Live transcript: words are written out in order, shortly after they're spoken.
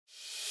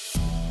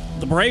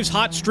The Braves'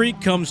 hot streak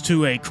comes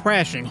to a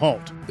crashing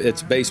halt.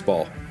 It's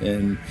baseball,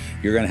 and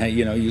you're going to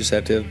you just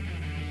have to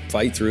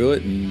fight through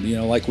it, and,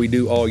 like we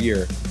do all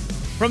year.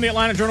 From the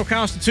Atlanta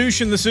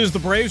Journal-Constitution, this is the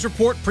Braves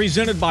Report,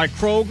 presented by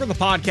Kroger, the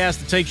podcast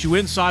that takes you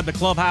inside the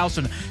clubhouse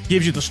and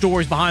gives you the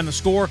stories behind the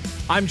score.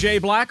 I'm Jay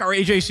Black. Our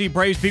AJC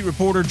Braves beat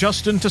reporter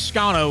Justin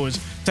Toscano is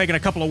taking a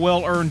couple of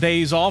well-earned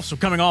days off, so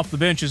coming off the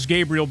bench is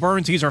Gabriel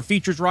Burns. He's our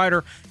features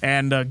writer.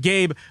 And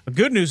Gabe, the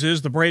good news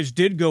is the Braves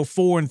did go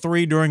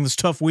 4-3 during this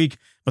tough week,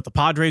 but the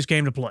Padres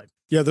came to play.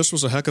 Yeah, this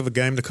was a heck of a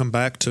game to come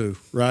back to,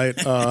 right?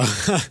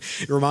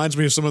 It reminds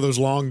me of some of those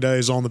long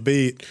days on the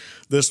beat.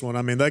 This one,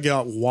 I mean, they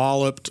got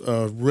walloped.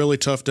 A really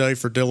tough day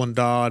for Dylan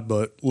Dodd,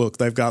 but look,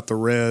 they've got the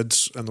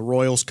Reds and the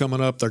Royals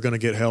coming up. They're going to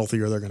get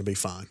healthier. They're going to be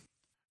fine.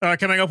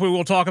 Coming up, we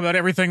will talk about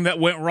everything that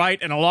went right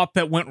and a lot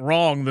that went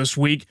wrong this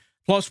week,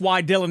 plus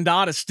why Dylan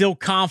Dodd is still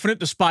confident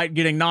despite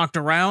getting knocked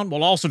around.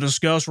 We'll also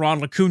discuss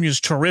Ron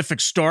Acuña's terrific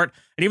start.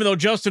 And even though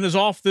Justin is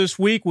off this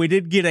week, we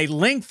did get a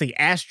lengthy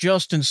Ask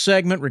Justin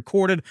segment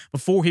recorded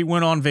before he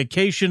went on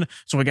vacation.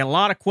 So we got a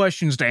lot of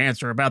questions to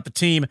answer about the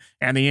team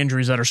and the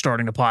injuries that are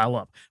starting to pile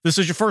up. If this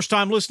is your first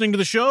time listening to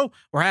the show,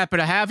 we're happy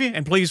to have you.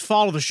 And please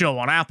follow the show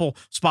on Apple,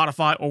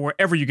 Spotify, or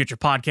wherever you get your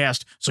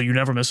podcast so you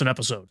never miss an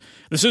episode.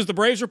 This is the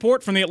Braves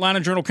Report from the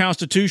Atlanta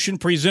Journal-Constitution,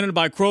 presented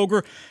by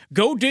Kroger.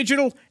 Go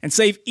digital and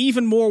save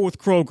even more with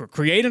Kroger.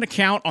 Create an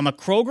account on the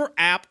Kroger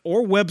app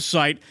or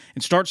website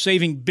and start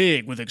saving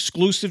big with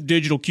exclusive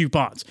digital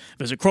coupons.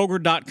 Visit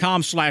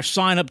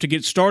Kroger.com/sign up to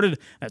get started.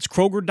 That's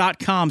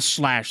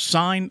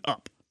Kroger.com/sign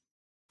up.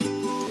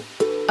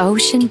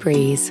 Ocean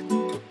breeze,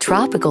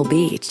 tropical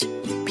beach,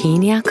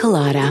 pina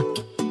colada.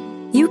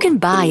 You can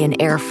buy an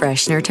air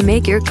freshener to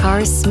make your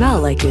car smell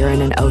like you're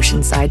in an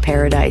oceanside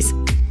paradise.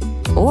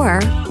 Or,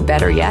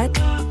 better yet,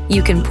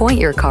 you can point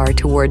your car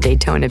toward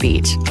Daytona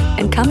Beach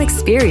and come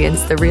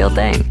experience the real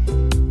thing.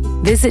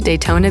 Visit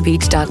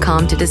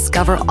DaytonaBeach.com to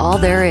discover all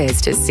there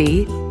is to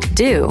see,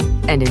 do,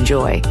 and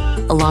enjoy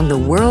along the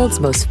world's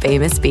most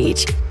famous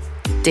beach.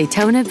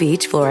 Daytona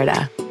Beach,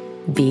 Florida.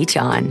 Beach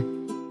on.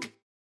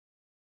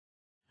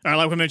 All right,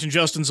 like we mentioned,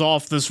 Justin's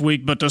off this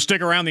week, but to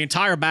stick around, the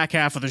entire back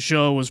half of the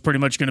show is pretty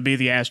much going to be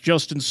the Ask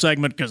Justin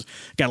segment because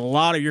got a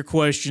lot of your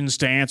questions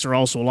to answer,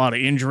 also a lot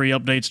of injury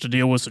updates to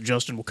deal with, so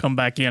Justin will come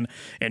back in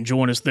and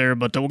join us there.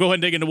 But we'll go ahead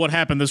and dig into what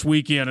happened this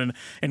weekend.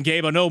 And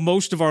Gabe, I know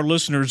most of our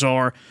listeners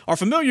are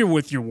familiar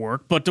with your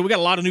work, but we got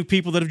a lot of new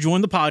people that have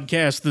joined the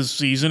podcast this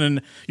season,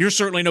 and you're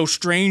certainly no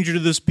stranger to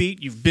this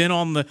beat. You've been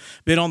on the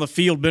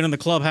field, been in the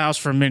clubhouse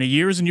for many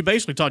years, and you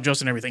basically taught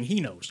Justin everything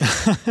he knows.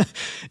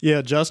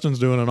 Yeah, Justin's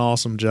doing an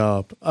awesome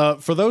job.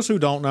 For those who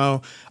don't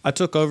know, I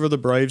took over the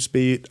Braves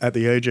beat at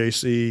the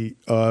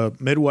AJC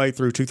midway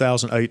through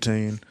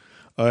 2018,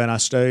 and I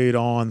stayed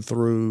on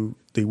through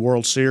the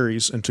World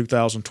Series in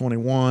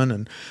 2021.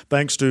 And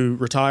thanks to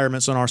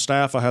retirements on our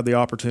staff, I had the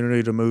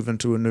opportunity to move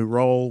into a new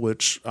role, where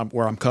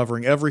I'm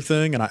covering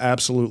everything, and I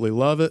absolutely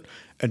love it.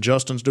 And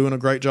Justin's doing a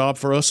great job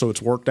for us, so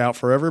it's worked out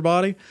for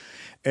everybody.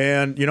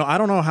 And, I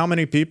don't know how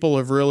many people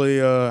have really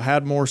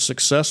had more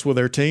success with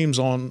their teams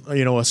on,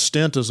 a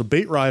stint as a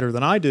beat writer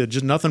than I did.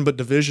 Just nothing but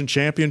division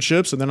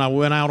championships, and then I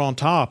went out on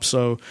top.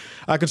 So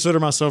I consider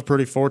myself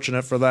pretty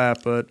fortunate for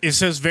that. But it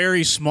says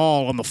very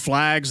small on the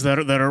flags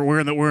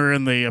we're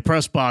in the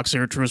press box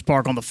here at Truist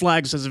Park. On the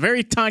flag, it says a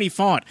very tiny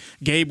font.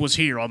 Gabe was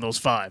here on those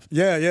 5.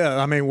 Yeah.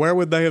 I mean, where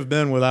would they have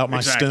been without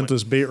my stint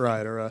as beat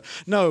writer?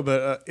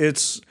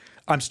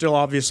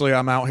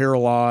 I'm out here a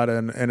lot,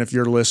 and if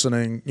you're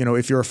listening,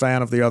 if you're a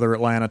fan of the other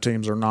Atlanta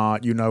teams or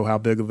not, you know how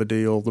big of a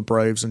deal the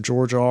Braves and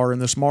Georgia are in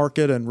this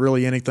market, and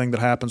really anything that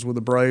happens with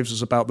the Braves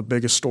is about the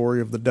biggest story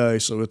of the day.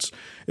 So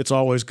it's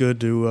always good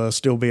to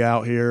still be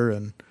out here,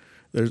 and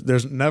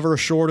there's never a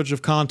shortage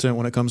of content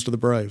when it comes to the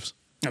Braves.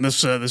 And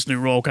this new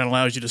role kind of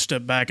allows you to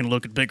step back and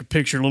look at bigger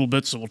picture a little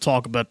bit, so we'll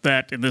talk about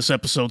that in this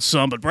episode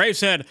some. But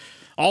Braves had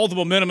all the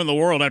momentum in the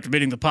world after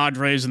beating the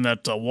Padres in that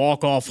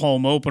walk-off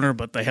home opener,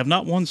 but they have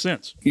not won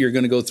since. You're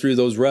going to go through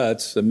those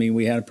ruts. I mean,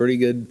 we had a pretty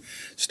good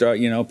start,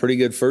 pretty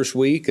good first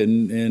week,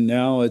 and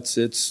now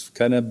it's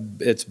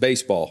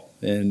baseball,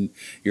 and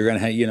you're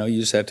going to you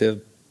just have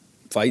to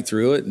fight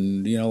through it,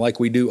 and like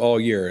we do all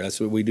year.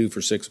 That's what we do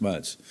for 6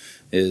 months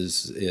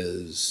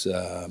is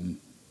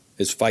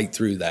fight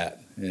through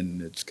that,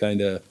 and it's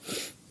kind of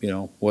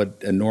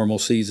what a normal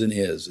season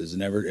is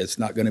it's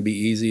not going to be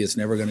easy. It's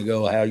never going to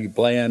go how you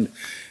planned.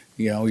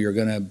 You're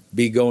going to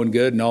be going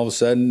good, and all of a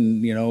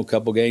sudden, a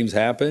couple games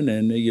happen,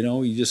 and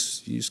you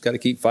just got to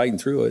keep fighting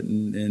through it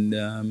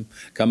and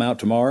come out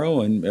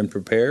tomorrow and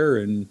prepare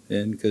and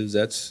because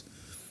that's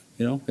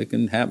it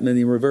can happen in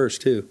the reverse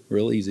too,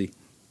 real easy.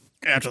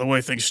 After the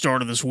way things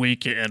started this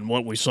week and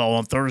what we saw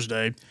on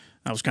Thursday,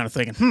 I was kind of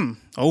thinking,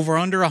 over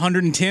under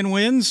 110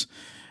 wins,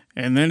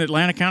 and then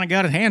Atlanta kind of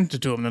got it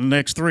handed to them in the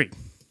next 3.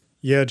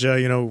 Yeah,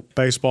 Jay,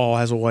 baseball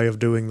has a way of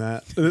doing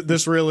that.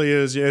 This really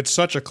is, it's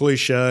such a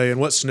cliche, and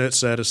what Snit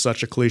said is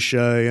such a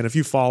cliche, and if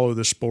you follow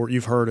this sport,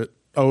 you've heard it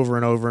over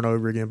and over and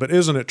over again. But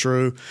isn't it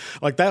true?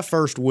 Like that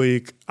first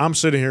week, I'm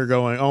sitting here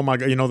going, oh my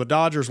God, the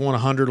Dodgers won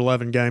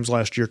 111 games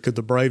last year. Could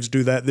the Braves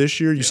do that this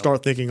year? You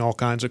start thinking all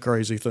kinds of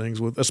crazy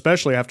things,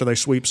 especially after they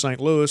sweep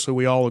St. Louis, who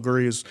we all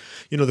agree is,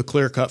 the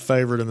clear-cut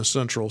favorite in the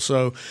Central.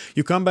 So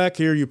you come back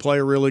here, you play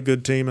a really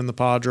good team in the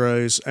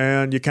Padres,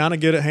 and you kind of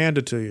get it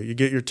handed to you. You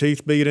get your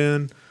teeth beat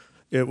in.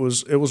 It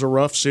was a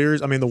rough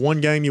series. I mean, the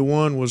one game you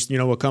won was,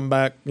 a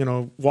comeback,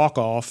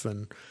 walk-off,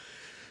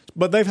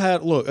 but they've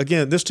had, look,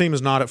 again, this team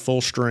is not at full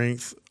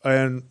strength,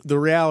 and the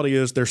reality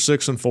is they're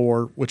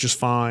 6-4, which is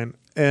fine,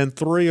 and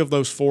 3 of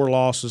those 4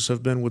 losses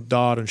have been with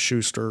Dodd and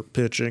Schuster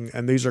pitching,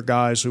 and these are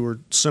guys who are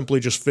simply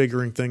just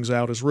figuring things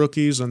out as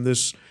rookies, and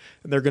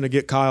they're going to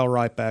get Kyle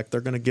Wright back.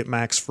 They're going to get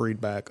Max Fried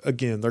back.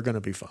 Again, they're going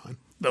to be fine.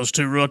 Those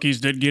 2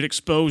 rookies did get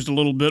exposed a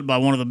little bit by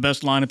one of the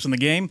best lineups in the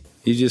game.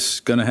 You're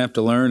just going to have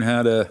to learn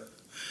how to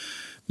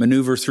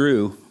maneuver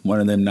through one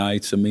of them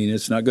nights. I mean,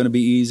 it's not going to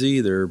be easy.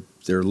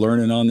 They're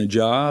learning on the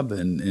job,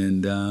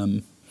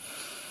 and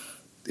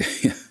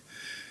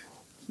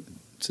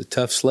it's a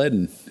tough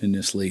sledding in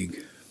this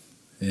league,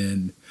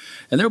 and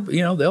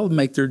they'll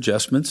make their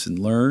adjustments and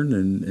learn,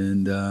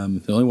 and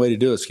the only way to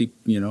do it is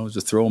is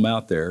to throw them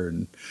out there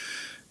and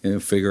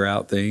figure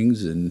out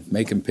things and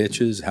making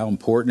pitches, how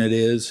important it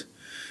is,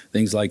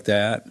 things like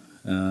that.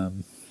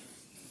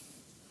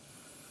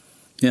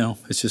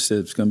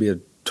 It's going to be a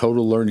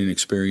total learning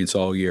experience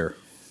all year.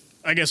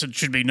 I guess it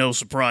should be no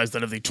surprise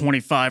that of the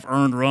 25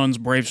 earned runs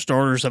Brave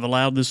starters have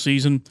allowed this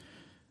season,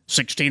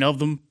 16 of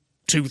them,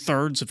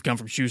 2/3, have come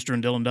from Schuster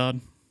and Dylan Dodd.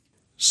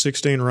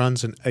 16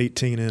 runs in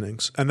 18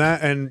 innings.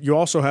 And you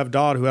also have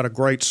Dodd, who had a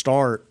great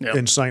start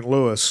in St.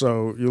 Louis.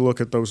 So you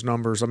look at those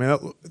numbers. I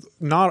mean,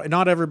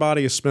 not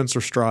everybody is Spencer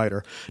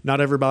Strider.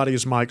 Not everybody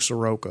is Mike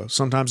Soroka.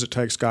 Sometimes it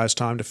takes guys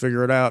time to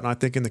figure it out. And I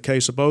think in the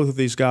case of both of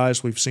these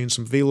guys, we've seen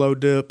some velo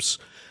dips.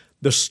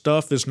 The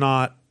stuff is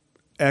not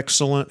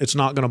excellent. It's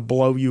not going to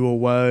blow you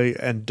away.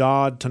 And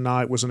Dodd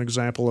tonight was an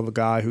example of a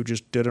guy who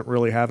just didn't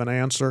really have an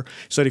answer.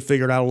 He said he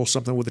figured out a little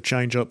something with a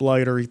changeup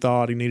later. He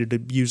thought he needed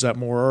to use that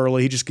more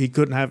early. He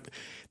couldn't have.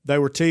 They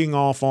were teeing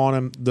off on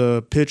him.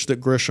 The pitch that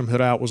Grisham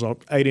hit out was an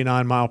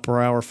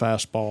 89-mile-per-hour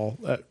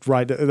fastball.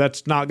 Right,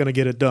 that's not going to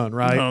get it done,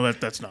 right? No,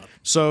 that's not.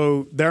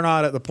 So they're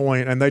not at the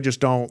point, and they just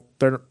don't.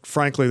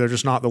 Frankly, they're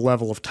just not the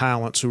level of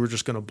talents who are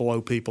just going to blow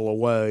people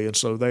away. And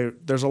so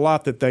there's a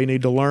lot that they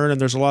need to learn,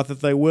 and there's a lot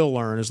that they will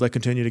learn as they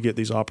continue to get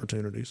these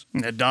opportunities.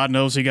 And Dodd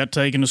knows he got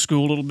taken to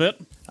school a little bit.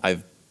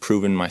 I've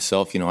proven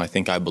myself. I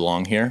think I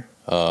belong here.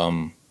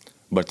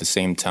 But at the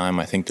same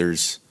time, I think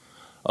there's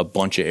a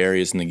bunch of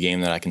areas in the game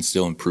that I can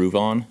still improve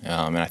on,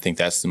 and I think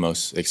that's the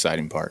most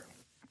exciting part.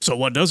 So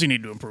what does he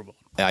need to improve on?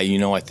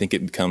 I think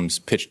it becomes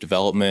pitch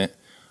development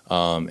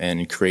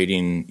and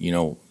creating,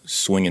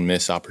 swing and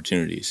miss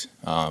opportunities.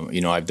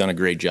 I've done a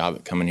great job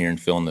at coming here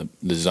and filling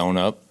the zone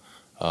up,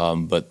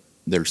 but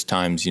there's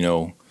times,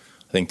 I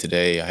think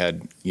today I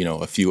had,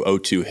 a few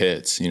 0-2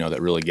 hits, that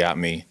really got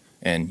me.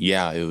 And,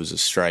 yeah, it was a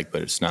strike,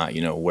 but it's not,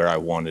 where I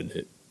wanted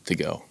it to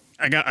go.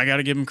 I got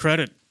to give him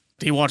credit.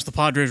 He watched the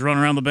Padres run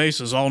around the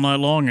bases all night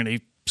long, and he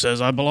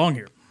says, I belong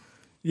here.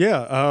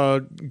 Yeah,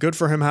 good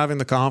for him having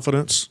the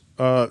confidence.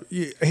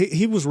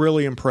 He was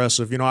really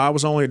impressive. I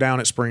was only down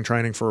at spring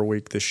training for a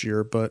week this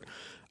year, but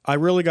I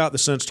really got the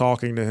sense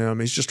talking to him.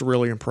 He's just a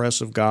really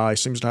impressive guy.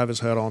 Seems to have his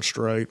head on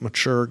straight,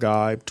 mature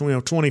guy.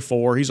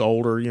 24, he's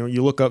older.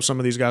 You look up some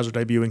of these guys are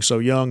debuting so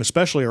young,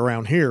 especially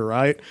around here,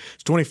 right?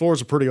 24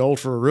 is pretty old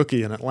for a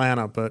rookie in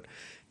Atlanta, but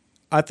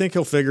I think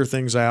he'll figure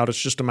things out. It's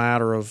just a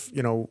matter of,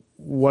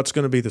 what's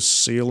going to be the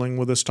ceiling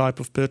with this type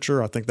of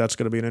pitcher. I think that's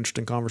going to be an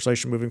interesting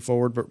conversation moving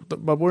forward.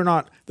 But we're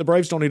not – the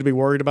Braves don't need to be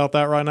worried about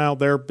that right now.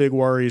 Their big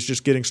worry is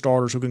just getting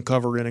starters who can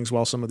cover innings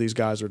while some of these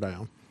guys are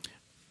down.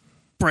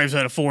 Braves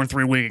had a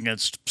 4-3 week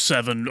against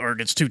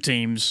 2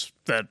 teams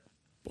that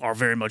are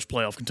very much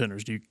playoff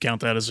contenders. Do you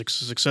count that as a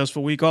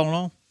successful week all in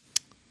all?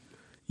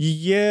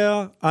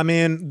 Yeah, I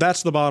mean,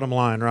 that's the bottom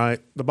line,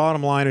 right? The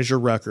bottom line is your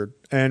record,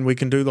 and we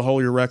can do the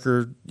whole your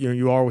record,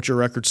 you are what your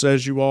record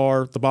says you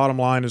are. The bottom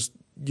line is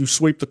you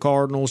sweep the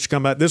Cardinals, you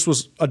come back. This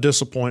was a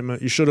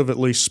disappointment. You should have at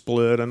least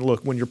split. And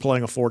look, when you're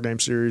playing a 4-game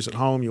series at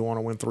home, you want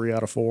to win 3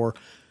 out of 4.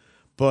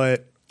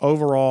 But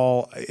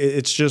overall,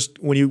 it's just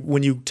when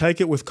you take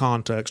it with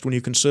context, when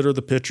you consider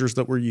the pitchers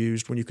that were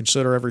used, when you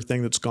consider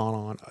everything that's gone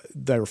on,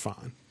 they were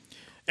fine.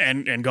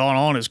 And gone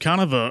on is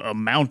kind of a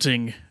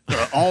mounting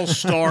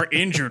all-star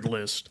injured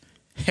list.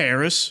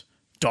 Harris,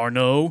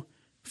 d'Arnaud,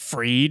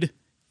 Fried,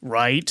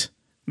 Wright,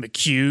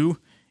 McHugh,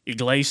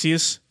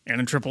 Iglesias,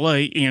 and in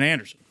AAA, Ian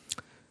Anderson.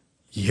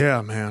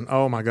 Yeah, man.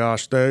 Oh, my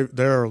gosh. There's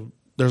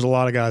a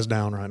lot of guys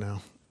down right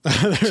now.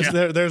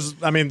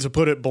 To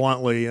put it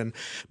bluntly,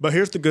 but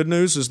here's the good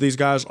news: is these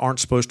guys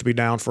aren't supposed to be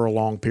down for a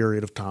long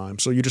period of time.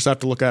 So you just have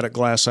to look at it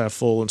glass half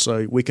full and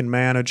say we can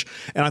manage.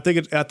 And I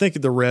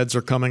think the Reds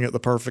are coming at the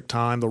perfect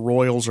time. The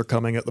Royals are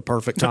coming at the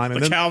perfect time.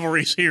 And the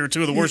Cavalry's here,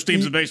 2 of the worst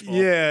teams in baseball.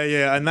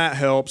 Yeah, and that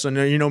helps. And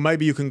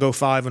maybe you can go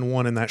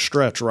 5-1 in that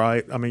stretch,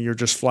 right? I mean, you're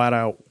just flat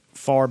out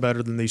far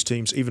better than these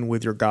teams, even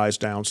with your guys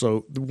down.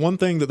 So the one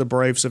thing that the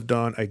Braves have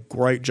done a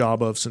great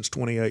job of since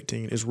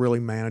 2018 is really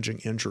managing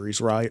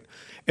injuries, right?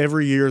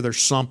 Every year there's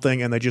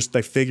something, and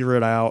they figure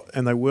it out,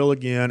 and they will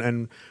again.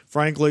 And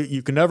frankly,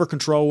 you can never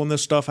control when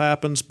this stuff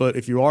happens, but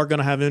if you are going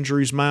to have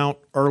injuries mount,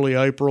 early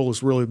April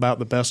is really about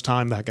the best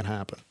time that can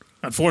happen.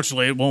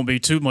 Unfortunately, it won't be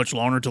too much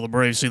longer until the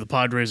Braves see the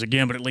Padres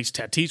again, but at least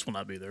Tatis will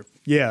not be there.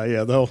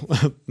 Yeah,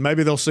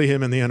 maybe they'll see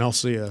him in the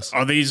NLCS.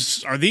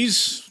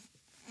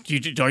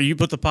 Are you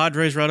put the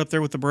Padres right up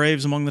there with the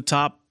Braves among the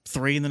top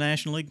 3 in the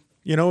National League?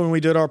 You know, when we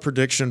did our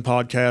prediction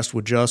podcast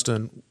with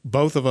Justin,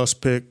 both of us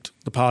picked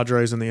the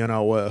Padres in the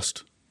NL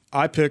West.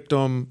 I picked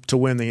them to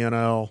win the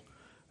NL.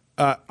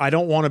 I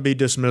don't want to be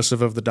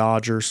dismissive of the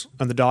Dodgers,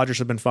 and the Dodgers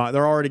have been fine.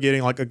 They're already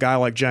getting like a guy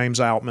like James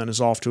Outman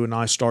is off to a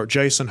nice start.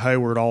 Jason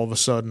Hayward, all of a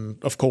sudden,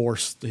 of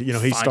course,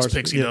 he starts.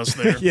 Picks he does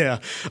there. Yeah,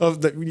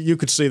 you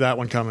could see that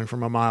one coming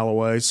from a mile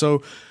away.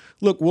 So,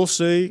 look, we'll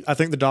see. I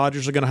think the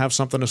Dodgers are going to have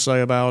something to say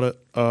about it.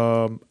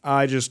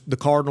 The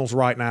Cardinals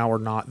right now are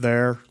not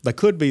there. They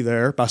could be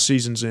there by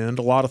season's end.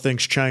 A lot of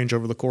things change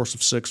over the course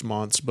of 6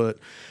 months,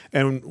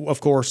 and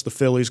of course the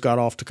Phillies got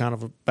off to kind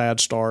of a bad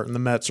start, and the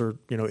Mets are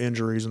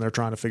injuries and they're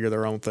trying to figure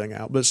their own thing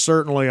out. But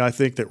certainly, I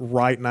think that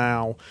right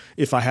now,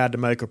 if I had to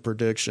make a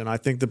prediction, I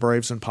think the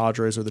Braves and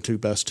Padres are the 2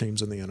 best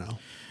teams in the NL.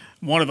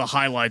 One of the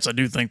highlights I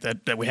do think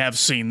that we have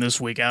seen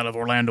this week out of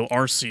Orlando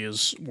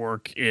Arcia's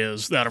work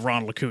is that of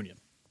Ronald Acuna.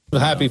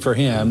 Happy for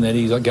him that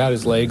he's got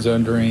his legs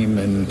under him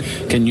and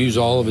can use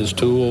all of his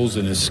tools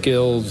and his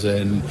skills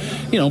and,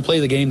 play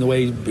the game the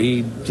way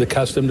he's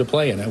accustomed to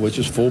playing it, which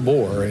is full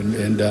bore.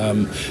 And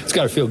it's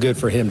got to feel good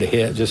for him to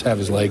hit, just have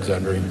his legs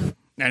under him.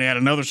 And he had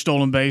another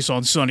stolen base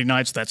on Sunday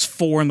nights. That's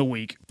 4 in the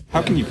week.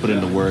 How can you put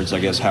into words, I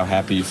guess, how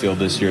happy you feel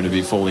this year to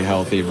be fully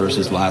healthy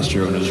versus last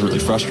year when it was really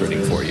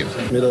frustrating for you?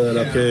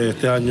 I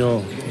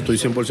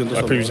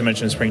previously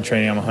mentioned in spring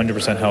training I'm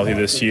 100% healthy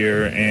this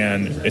year,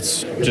 and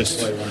it's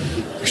just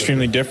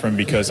extremely different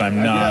because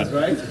I'm not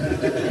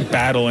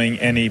battling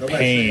any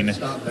pain,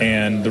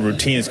 and the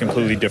routine is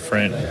completely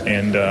different,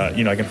 and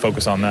I can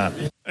focus on that.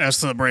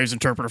 That's the Braves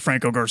interpreter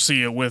Franco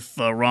Garcia with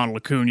Ronald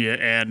Acuna.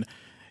 And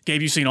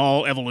Gabe, you've seen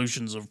all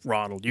evolutions of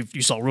Ronald.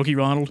 You saw rookie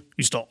Ronald.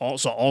 You saw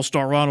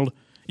all-star Ronald.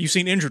 You've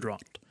seen injured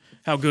Ronald.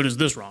 How good is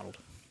this Ronald?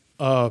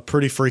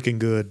 Pretty freaking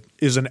good.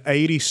 Is an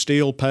 80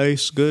 steal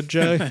pace good,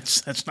 Jay?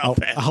 that's not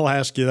bad. I'll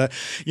ask you that.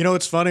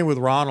 It's funny with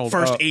Ronald.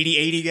 First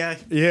 80-80 guy?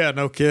 Yeah,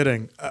 no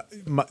kidding.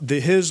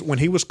 When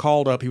he was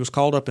called up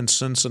in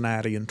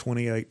Cincinnati in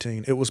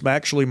 2018. It was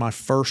actually my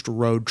first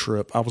road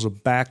trip. I was a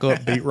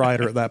backup beat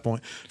writer at that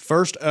point.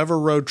 First ever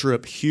road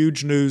trip.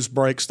 Huge news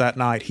breaks that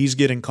night. He's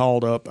getting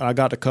called up. I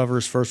got to cover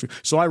his first.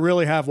 So I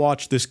really have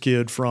watched this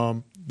kid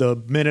from the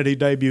minute he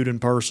debuted in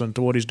person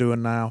to what he's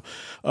doing now.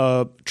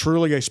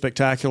 Truly a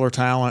spectacular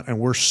talent, and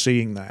we're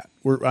seeing that.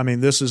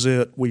 This is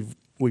it. We've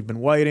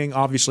been waiting.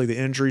 Obviously, the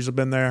injuries have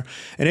been there,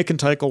 and it can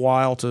take a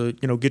while to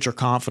get your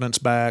confidence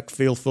back,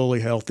 feel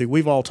fully healthy.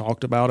 We've all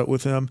talked about it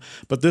with him,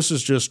 but this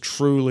is just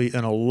truly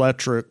an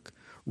electric,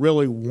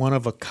 really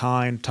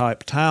one-of-a-kind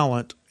type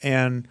talent.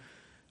 And,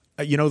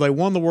 they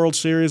won the World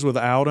Series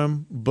without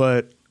him,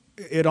 but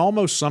it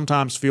almost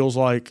sometimes feels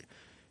like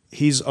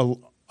he's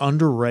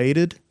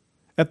underrated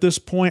at this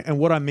point. And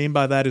what I mean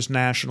by that is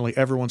nationally,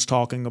 everyone's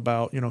talking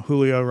about,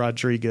 Julio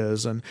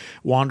Rodriguez and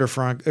Wander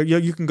Franco.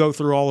 You can go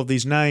through all of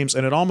these names,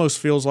 and it almost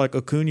feels like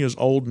Acuna's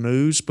old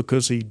news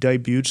because he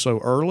debuted so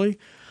early.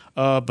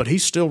 But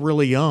he's still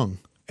really young,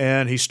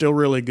 and he's still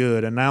really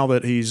good. And now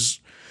that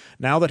he's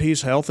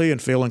healthy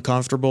and feeling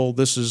comfortable,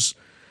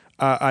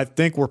 I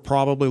think we're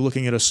probably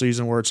looking at a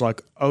season where it's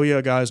like, oh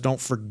yeah, guys, don't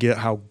forget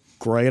how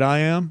great I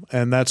am,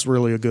 and that's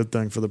really a good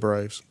thing for the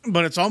Braves.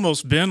 But it's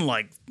almost been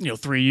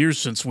 3 years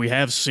since we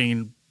have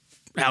seen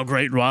how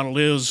great Ronald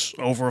is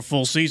over a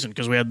full season,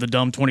 because we had the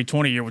dumb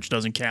 2020 year, which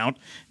doesn't count,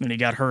 and then he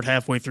got hurt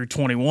halfway through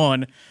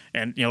 21,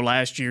 and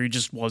last year he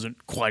just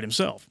wasn't quite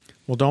himself.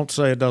 Well, don't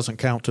say it doesn't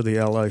count to the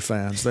LA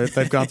fans.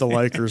 They've got the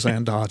Lakers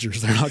and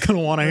Dodgers. They're not going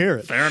to want to hear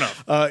it. Fair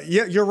enough.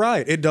 Yeah, you're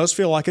right. It does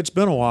feel like it's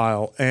been a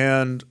while,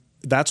 and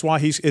that's why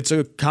it's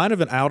a kind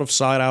of an out of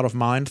sight, out of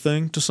mind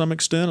thing to some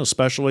extent,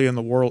 especially in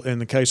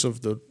the case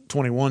of the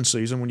 21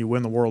 season when you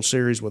win the World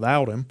Series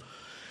without him.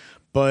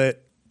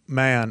 But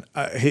man,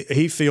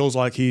 he feels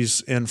like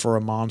he's in for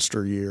a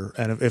monster year,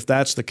 and if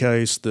that's the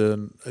case,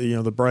 then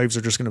the Braves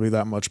are just going to be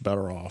that much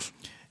better off.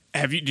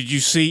 Did you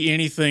see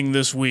anything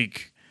this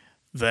week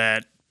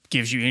that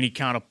gives you any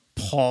kind of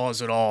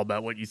pause at all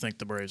about what you think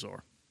the Braves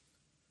are?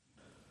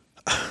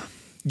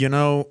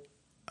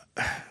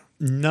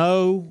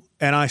 No,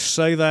 and I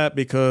say that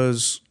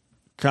because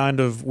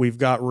we've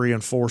got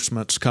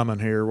reinforcements coming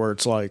here where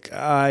it's like,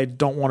 I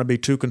don't want to be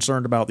too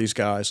concerned about these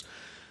guys.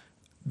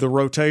 The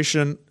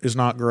rotation is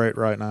not great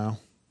right now.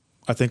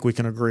 I think we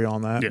can agree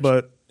on that. Yes.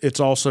 But it's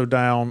also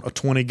down a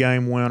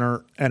 20-game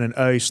winner and an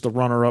ace, the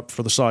runner-up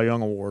for the Cy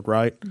Young Award,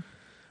 right?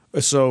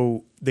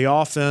 So the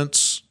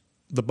offense,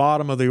 the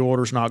bottom of the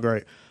order is not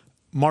great.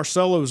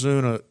 Marcell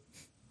Ozuna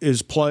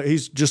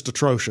he's just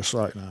atrocious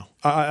right now.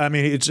 I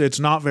mean, it's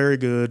not very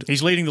good.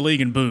 He's leading the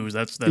league in boos.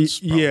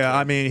 That's yeah.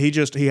 I mean,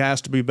 he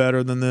has to be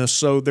better than this.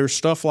 So there's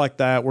stuff like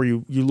that where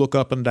you look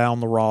up and down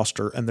the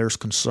roster and there's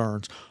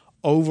concerns.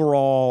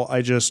 Overall,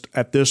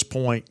 at this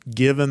point,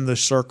 given the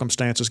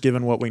circumstances,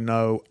 given what we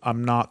know,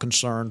 I'm not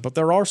concerned. But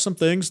there are some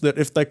things that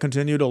if they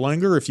continue to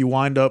linger, if you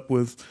wind up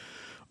with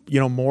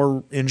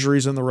more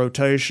injuries in the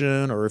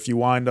rotation, or if you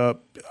wind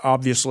up,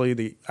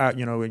 obviously,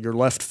 your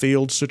left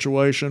field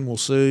situation, we'll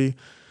see.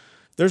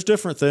 There's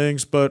different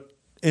things, but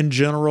in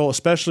general,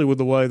 especially with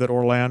the way that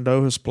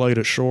Orlando has played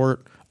it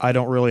short, I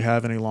don't really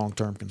have any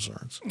long-term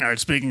concerns. All right,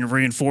 speaking of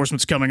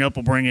reinforcements coming up,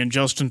 we'll bring in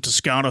Justin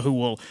Toscana, who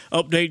will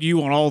update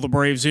you on all the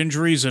Braves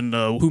injuries and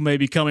who may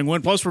be coming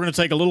when. Plus, we're going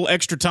to take a little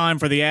extra time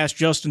for the Ask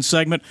Justin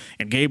segment,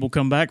 and Gabe will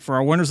come back for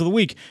our Winners of the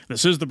Week.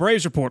 This is the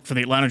Braves Report for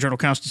the Atlanta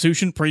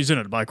Journal-Constitution,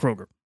 presented by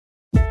Kroger.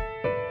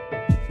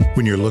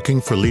 When you're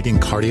looking for leading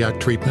cardiac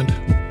treatment,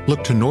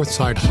 look to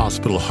Northside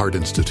Hospital Heart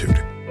Institute.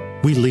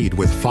 We lead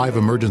with 5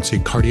 emergency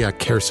cardiac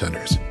care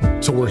centers,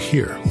 so we're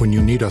here when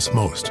you need us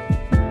most.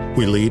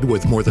 We lead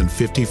with more than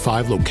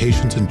 55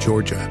 locations in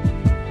Georgia.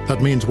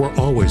 That means we're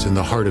always in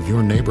the heart of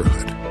your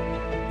neighborhood.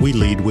 We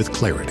lead with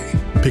clarity,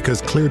 because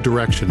clear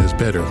direction is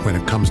better when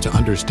it comes to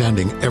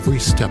understanding every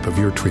step of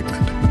your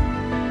treatment.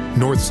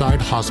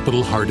 Northside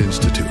Hospital Heart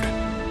Institute.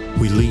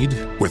 We lead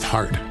with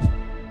heart.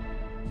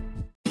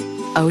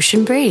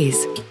 Ocean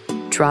breeze,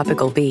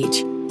 tropical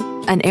beach.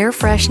 An air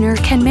freshener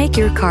can make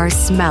your car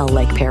smell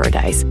like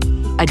paradise.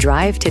 A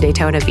drive to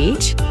Daytona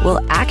Beach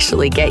will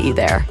actually get you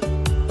there.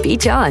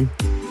 Beach on.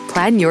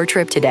 Plan your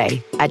trip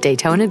today at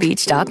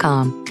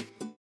DaytonaBeach.com.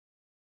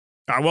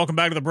 All right, welcome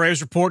back to the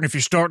Braves Report. And if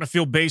you're starting to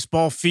feel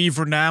baseball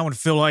fever now and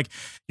feel like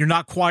you're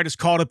not quite as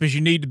caught up as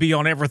you need to be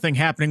on everything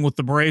happening with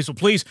the Braves, well,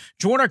 please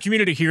join our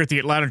community here at the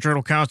Atlanta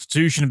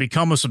Journal-Constitution and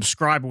become a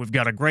subscriber. We've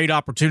got a great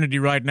opportunity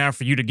right now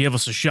for you to give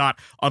us a shot.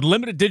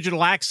 Unlimited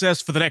digital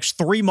access for the next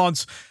 3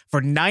 months for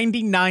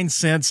 99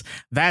 cents.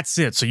 That's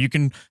it. So you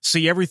can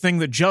see everything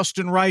that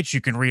Justin writes.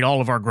 You can read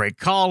all of our great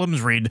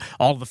columns, read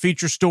all of the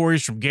feature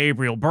stories from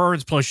Gabriel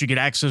Burns. Plus, you get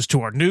access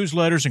to our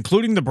newsletters,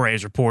 including the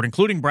Braves Report,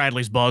 including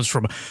Bradley's Buzz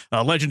from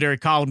legendary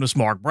columnist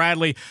Mark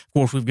Bradley. Of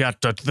course, we've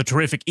got the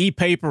terrific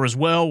e-paper as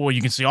well, where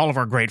you can see all of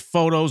our great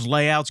photos,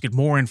 layouts, get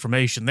more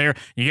information there.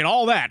 You get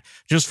all that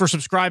just for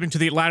subscribing to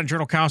the Atlanta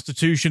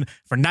Journal-Constitution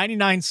for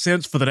 99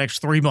 cents for the next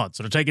 3 months.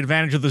 So to take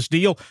advantage of this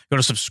deal, go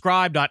to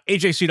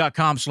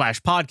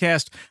subscribe.ajc.com/podcast.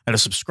 That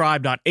is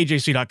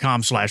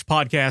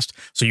subscribe.ajc.com/podcast,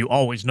 so you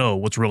always know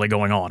what's really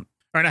going on.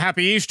 All right, a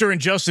happy Easter, and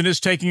Justin is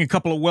taking a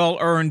couple of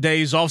well-earned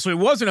days off, so it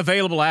wasn't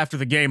available after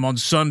the game on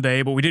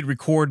Sunday, but we did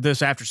record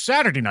this after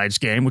Saturday night's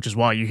game, which is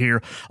why you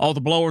hear all the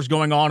blowers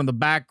going on in the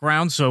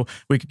background, so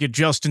we could get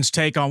Justin's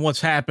take on what's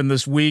happened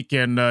this week.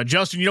 And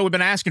Justin, we've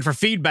been asking for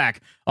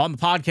feedback on the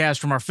podcast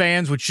from our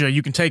fans, which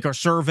you can take our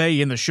survey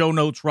in the show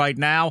notes right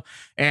now.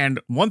 And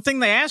one thing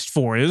they asked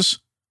for is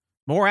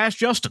more Ask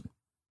Justin.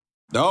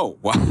 Oh,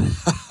 wow.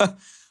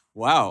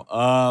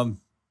 Wow.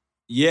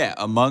 Yeah,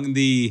 among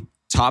the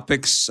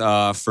topics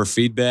for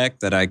feedback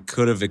that I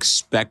could have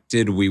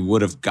expected we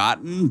would have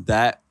gotten,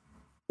 that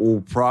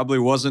probably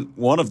wasn't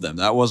one of them.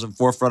 That wasn't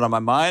forefront of my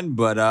mind,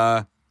 but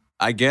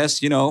I guess,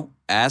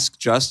 ask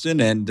Justin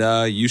and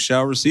you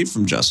shall receive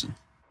from Justin.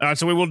 All right,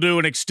 so we will do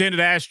an extended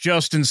Ask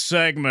Justin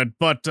segment,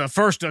 but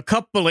first, a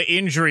couple of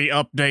injury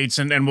updates,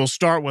 and we'll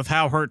start with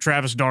how hurt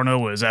Travis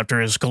d'Arnaud is after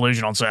his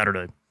collision on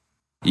Saturday.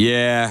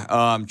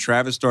 Yeah,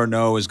 Travis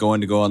d'Arnaud is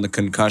going to go on the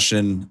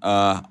concussion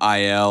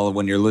IL.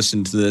 When you're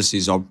listening to this,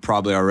 he's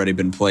probably already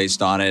been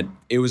placed on it.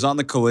 It was on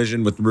the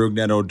collision with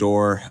Rougned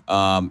Odor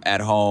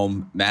at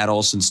home. Matt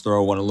Olson's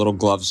throw went a little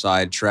glove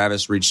side.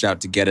 Travis reached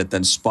out to get it,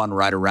 then spun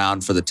right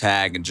around for the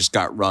tag and just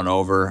got run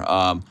over.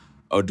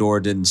 Odor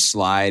didn't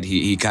slide.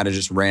 He kind of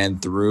just ran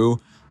through.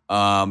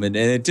 And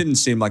it didn't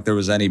seem like there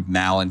was any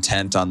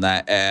malintent on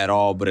that at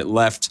all, but it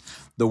left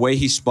the way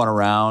he spun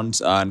around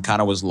and kind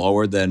of was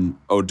lower than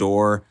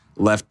Odor,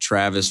 left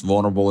Travis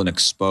vulnerable and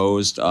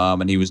exposed,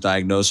 and he was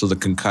diagnosed with a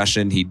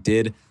concussion. He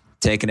did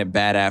take an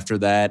at-bat after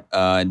that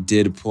and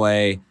did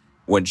play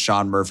when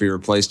Sean Murphy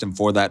replaced him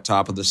for that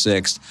top of the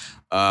sixth.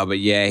 But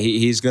yeah,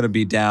 he's going to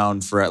be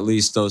down for at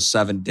least those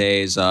 7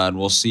 days, and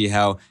we'll see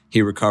how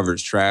he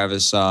recovers.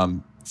 Travis,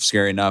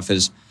 scary enough,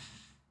 has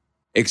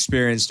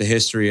experienced a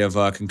history of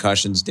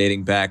concussions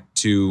dating back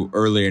to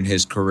earlier in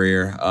his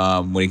career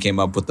when he came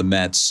up with the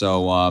Mets.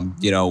 So,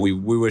 we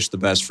wish the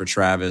best for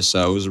Travis.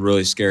 It was a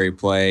really scary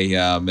play,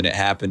 and it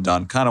happened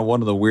on kind of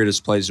one of the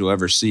weirdest plays you'll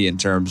ever see in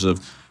terms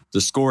of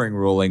the scoring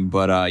ruling.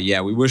 But,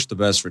 yeah, we wish the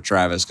best for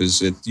Travis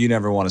because you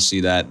never want to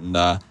see that, and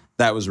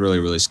that was really,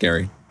 really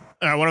scary.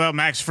 What about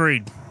Max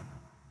Fried?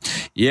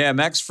 Yeah,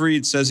 Max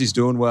Fried says he's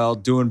doing well,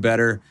 doing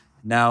better.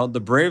 Now, the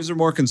Braves are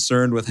more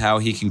concerned with how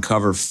he can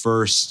cover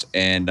first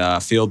and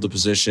field the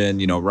position,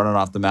 running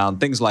off the mound,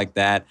 things like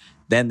that,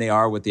 than they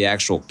are with the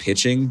actual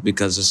pitching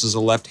because this is a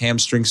left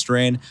hamstring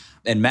strain.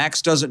 And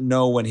Max doesn't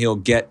know when he'll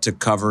get to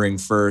covering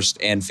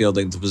first and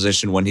fielding the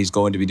position when he's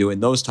going to be doing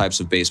those types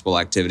of baseball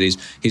activities.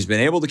 He's been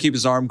able to keep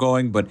his arm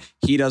going, but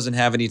he doesn't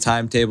have any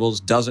timetables,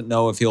 doesn't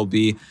know if he'll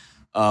be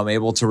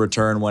able to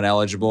return when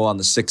eligible on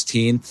the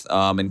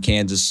 16th in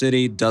Kansas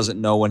City,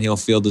 doesn't know when he'll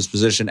field his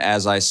position,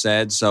 as I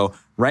said. So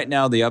right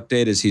now the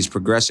update is he's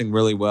progressing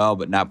really well,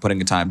 but not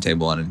putting a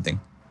timetable on anything.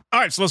 All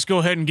right, so let's go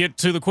ahead and get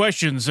to the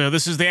questions.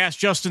 This is the Ask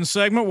Justin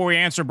segment where we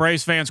answer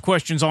Braves fans'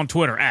 questions on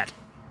Twitter at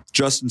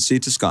Justin C.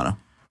 Toscano.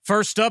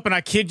 First up, and I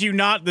kid you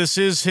not, this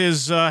is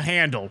his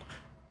handle.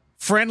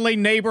 Friendly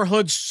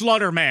Neighborhood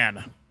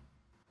Slutterman.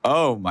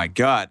 Oh my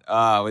God!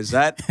 Is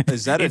that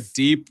a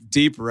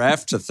deep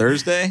ref to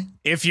Thursday?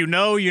 If you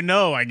know, you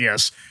know. I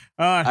guess.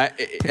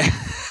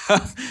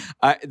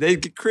 They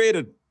could create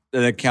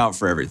an account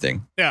for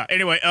everything. Yeah.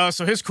 Anyway,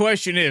 so his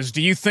question is: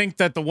 do you think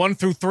that the 1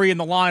 through 3 in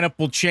the lineup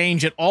will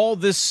change at all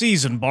this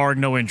season, barring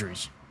no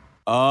injuries?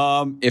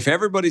 If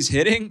everybody's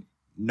hitting,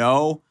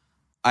 no.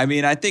 I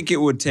mean, I think it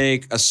would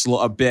take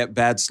a bit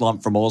bad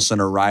slump from Olsen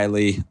or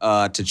Riley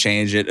to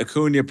change it.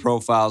 Acuna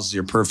profiles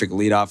your perfect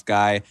leadoff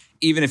guy.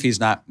 Even if he's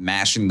not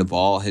mashing the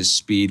ball, his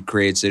speed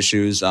creates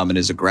issues, and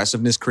his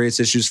aggressiveness creates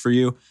issues for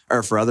you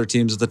or for other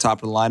teams at the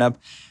top of the lineup.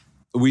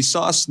 We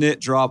saw Snit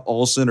drop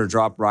Olsen or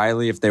drop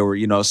Riley if they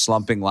were,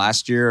 slumping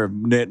last year.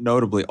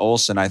 Notably,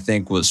 Olsen, I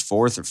think, was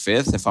 4th or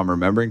 5th, if I'm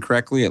remembering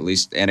correctly, at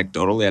least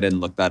anecdotally. I didn't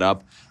look that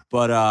up.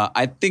 But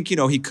I think,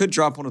 he could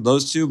drop one of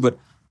those two, but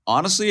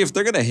honestly, if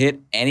they're going to hit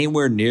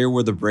anywhere near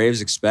where the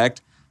Braves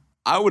expect,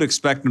 I would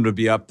expect them to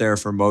be up there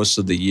for most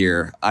of the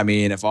year. I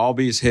mean, if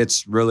Albies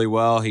hits really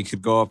well, he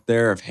could go up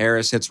there. If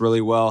Harris hits really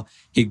well,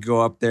 he could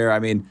go up there. I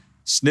mean,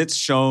 Snit's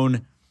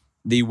shown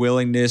the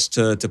willingness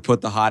to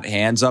put the hot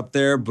hands up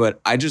there, but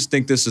I just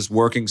think this is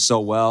working so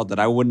well that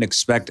I wouldn't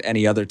expect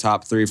any other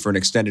top 3 for an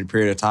extended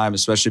period of time,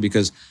 especially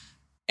because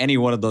any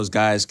one of those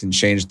guys can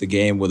change the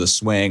game with a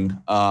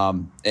swing,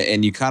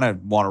 and you kind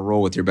of want to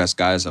roll with your best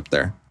guys up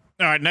there.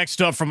 All right,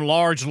 next up from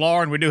Large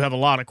Lauren, we do have a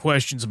lot of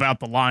questions about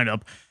the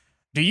lineup.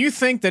 Do you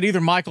think that either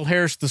Michael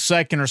Harris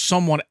II or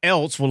someone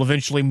else will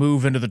eventually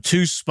move into the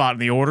 2 spot in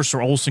the order so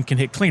Olsen can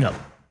hit cleanup?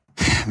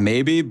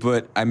 Maybe,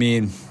 but I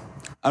mean,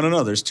 I don't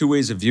know. There's 2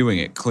 ways of viewing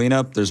it.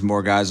 Cleanup, there's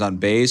more guys on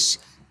base.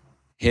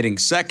 Hitting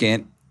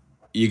second,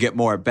 you get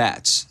more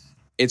at-bats.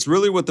 It's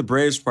really what the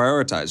Braves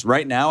prioritize.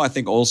 Right now, I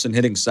think Olsen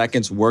hitting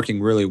second's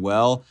working really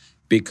well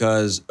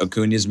because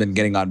Acuna's been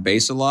getting on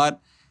base a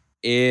lot.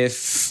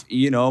 If,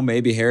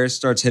 maybe Harris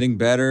starts hitting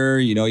better,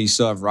 you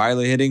still have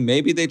Riley hitting,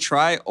 maybe they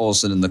try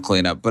Olsen in the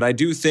cleanup. But I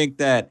do think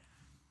that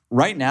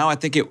right now, I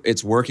think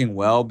it's working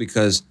well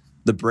because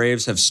the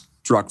Braves have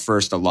struck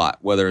first a lot,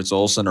 whether it's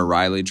Olsen or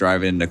Riley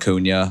driving in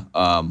Acuna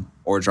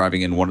or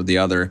driving in one or the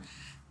other.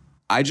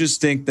 I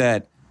just think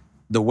that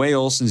the way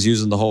Olsen's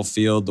using the whole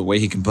field, the way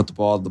he can put the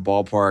ball at the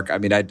ballpark, I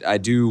mean,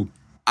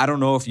 I don't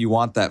know if you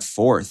want that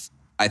 4th.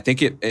 I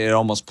think it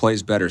almost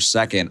plays better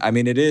second. I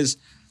mean, it is.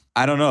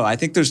 I don't know. I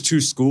think there's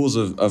 2 schools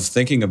of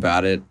thinking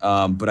about it,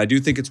 but I do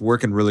think it's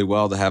working really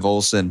well to have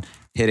Olsen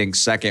hitting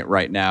second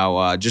right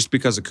now, just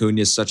because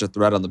Acuna is such a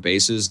threat on the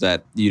bases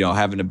that,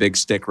 having a big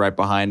stick right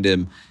behind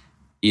him,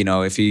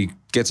 if he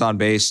gets on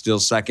base,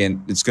 steals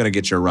second, it's going to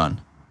get you a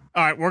run.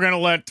 All right, we're going to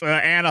let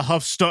Anna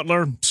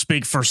Huffstutler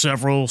speak for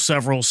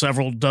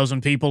several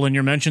dozen people in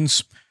your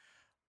mentions.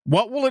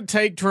 What will it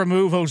take to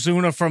remove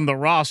Ozuna from the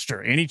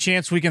roster? Any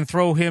chance we can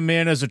throw him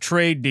in as a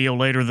trade deal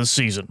later this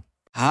season?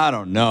 I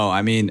don't know.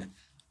 I mean,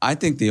 I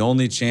think the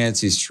only chance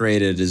he's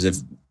traded is if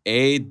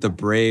the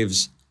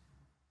Braves,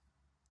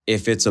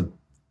 if it's a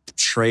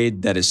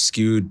trade that is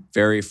skewed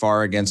very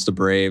far against the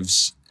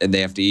Braves and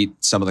they have to eat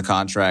some of the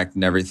contract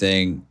and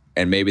everything,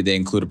 and maybe they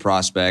include a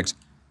prospect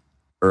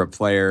or a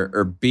player,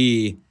 or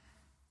B,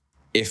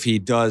 if he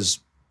does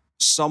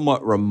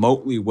somewhat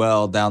remotely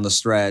well down the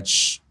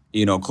stretch,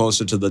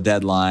 closer to the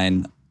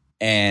deadline,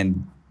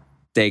 and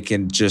they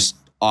can just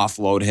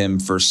offload him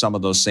for some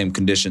of those same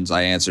conditions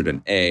I answered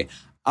in A.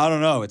 I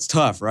don't know. It's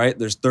tough, right?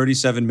 There's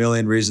 37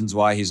 million reasons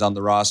why he's on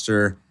the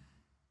roster.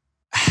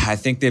 I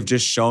think they've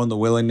just shown the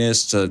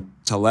willingness to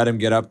let him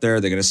get up there.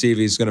 They're going to see if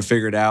he's going to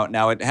figure it out.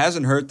 Now, it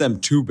hasn't hurt them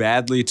too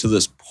badly to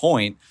this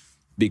point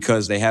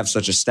because they have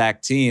such a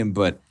stacked team,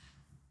 but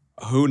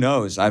who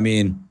knows? I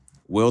mean,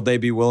 will they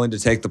be willing to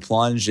take the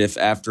plunge if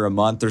after a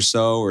month or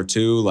so or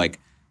 2,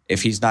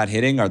 if he's not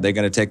hitting, are they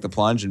going to take the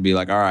plunge and be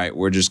like, all right,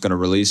 we're just going to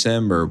release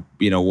him, or,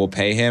 we'll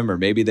pay him, or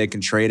maybe they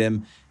can trade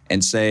him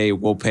and say,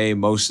 we'll pay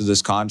most of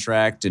this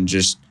contract and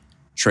just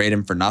trade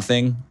him for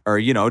nothing, or,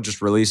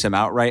 just release him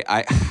outright.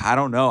 I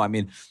don't know. I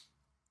mean,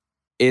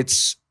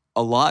 it's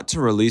a lot to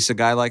release a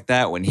guy like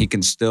that when he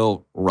can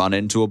still run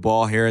into a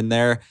ball here and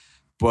there.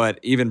 But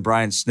even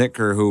Brian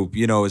Snitker, who,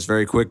 is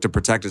very quick to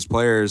protect his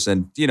players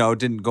and,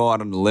 didn't go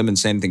out on a limb and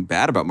say anything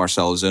bad about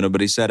Marcell Ozuna,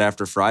 but he said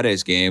after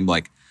Friday's game,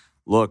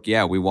 look,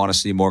 yeah, we want to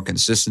see more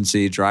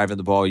consistency, driving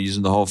the ball,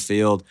 using the whole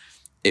field.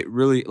 It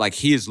really,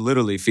 he is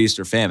literally feast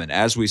or famine.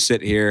 As we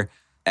sit here,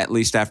 at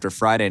least after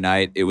Friday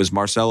night, it was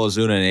Marcell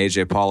Ozuna and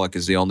A.J. Pollock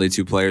as the only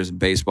two players in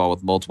baseball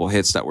with multiple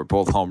hits that were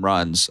both home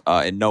runs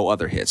and no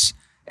other hits.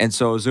 And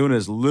so Ozuna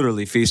is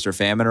literally feast or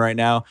famine right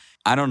now.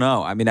 I don't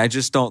know. I mean, I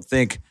just don't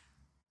think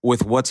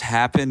with what's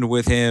happened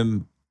with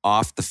him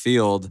off the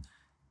field,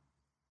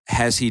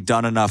 has he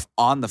done enough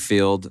on the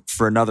field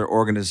for another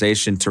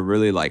organization to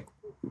really like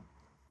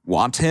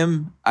want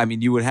him? I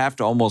mean, you would have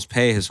to almost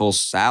pay his whole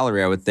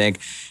salary, I would think.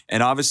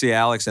 And obviously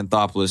Alex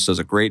Anthopoulos does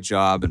a great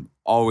job and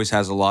always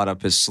has a lot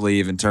up his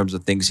sleeve in terms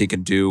of things he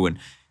can do. And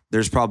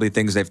there's probably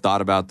things they've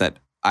thought about that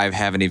I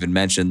haven't even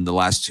mentioned the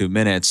last 2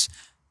 minutes.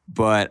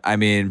 But I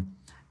mean,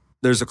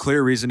 there's a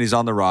clear reason he's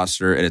on the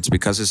roster, and it's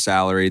because of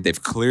salary.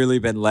 They've clearly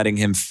been letting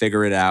him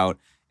figure it out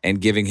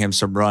and giving him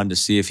some run to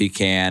see if he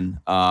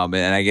can. And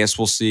I guess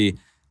we'll see.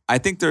 I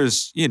think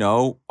there's,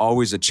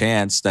 always a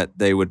chance that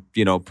they would,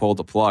 pull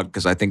the plug,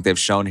 because I think they've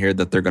shown here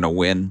that they're going to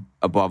win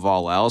above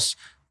all else.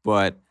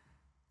 But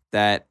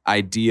that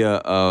idea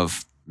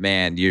of,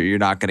 man, you're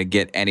not going to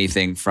get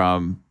anything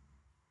from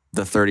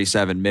the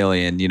 $37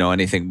 million,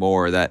 anything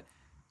more,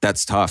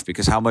 that's tough,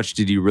 because how much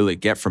did you really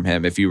get from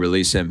him if you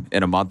release him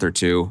in a month or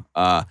two?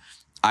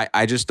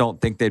 I just don't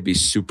think they'd be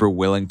super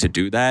willing to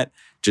do that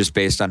just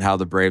based on how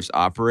the Braves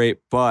operate.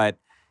 But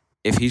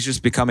if he's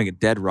just becoming a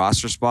dead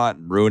roster spot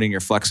and ruining your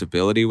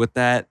flexibility with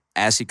that,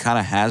 as he kind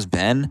of has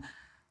been,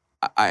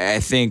 I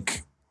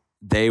think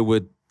they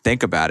would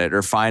think about it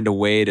or find a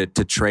way to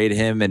trade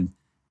him and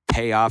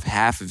pay off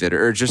half of it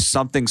or just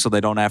something so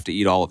they don't have to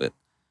eat all of it.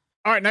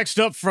 All right, next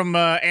up from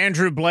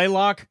Andrew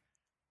Blaylock.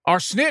 Are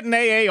Snit and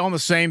AA on the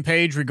same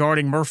page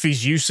regarding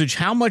Murphy's usage?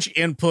 How much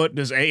input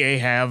does AA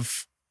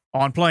have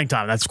on playing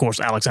time? That's, of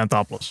course, Alex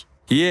Anthopoulos.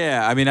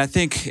 Yeah, I mean, I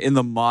think in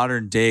the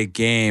modern day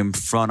game,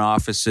 front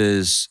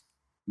offices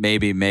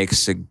maybe make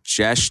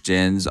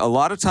suggestions. A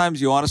lot of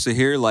times you honestly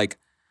hear, like,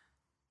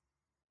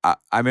 I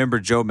remember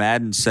Joe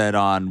Madden said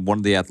on one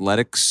of the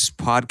Athletics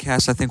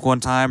podcasts, I think one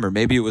time, or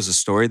maybe it was a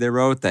story they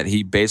wrote, that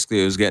he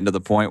basically was getting to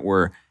the point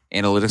where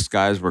analytics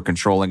guys were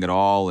controlling it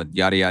all and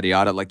yada, yada,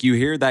 yada. Like, you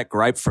hear that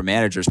gripe from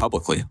managers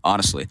publicly,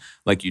 honestly,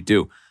 like you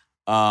do.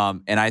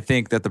 And I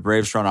think that the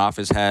Braves front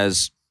office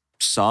has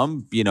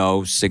some,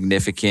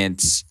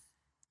 significant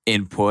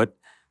input,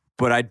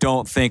 but I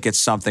don't think it's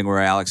something where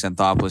Alex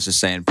Anthopoulos is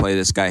saying, play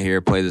this guy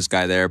here, play this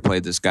guy there, play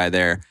this guy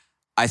there.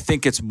 I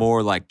think it's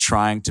more like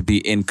trying to be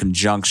in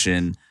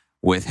conjunction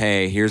with,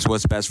 hey, here's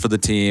what's best for the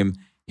team.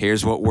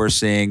 Here's what we're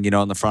seeing,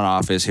 in the front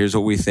office. Here's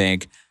what we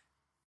think.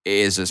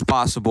 Is this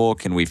possible?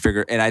 Can we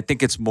figure? And I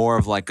think it's more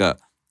of like a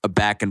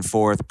back and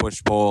forth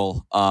push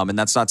pull. And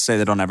that's not to say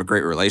they don't have a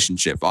great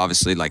relationship.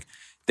 Obviously, like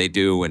they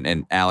do.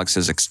 And Alex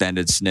has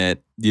extended Snit,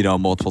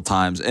 multiple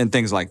times and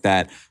things like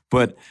that.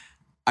 But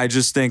I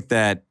just think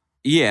that,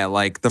 yeah,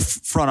 like the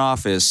front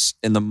office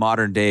in the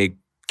modern day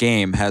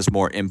game has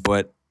more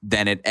input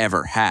than it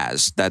ever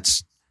has.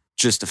 That's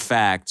just a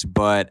fact.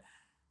 But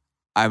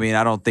I mean,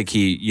 I don't think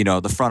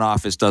the front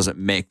office doesn't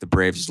make the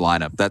Braves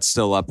lineup. That's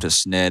still up to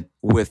Snit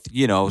with,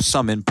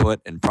 some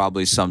input and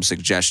probably some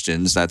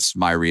suggestions. That's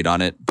my read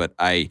on it. But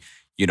I'm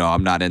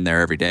not in there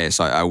every day,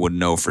 so I wouldn't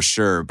know for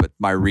sure. But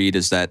my read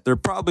is that there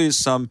probably is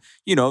some,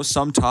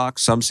 some talk,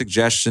 some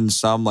suggestions,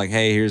 some like,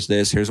 hey, here's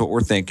this, here's what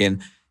we're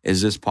thinking.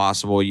 Is this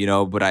possible?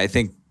 But I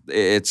think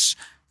it's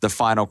the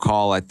final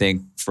call, I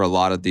think, for a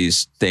lot of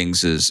these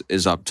things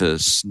is up to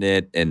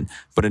Snit.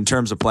 But in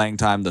terms of playing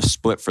time, the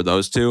split for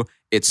those two,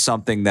 it's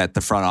something that the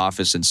front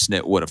office and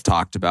Snit would have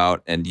talked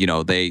about. And,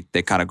 they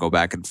kind of go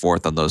back and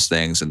forth on those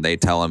things, and they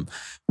tell him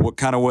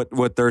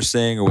what they're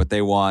saying or what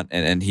they want.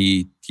 And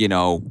he,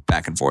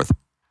 back and forth.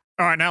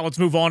 All right, now let's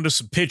move on to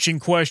some pitching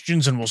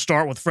questions, and we'll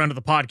start with friend of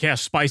the podcast,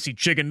 Spicy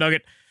Chicken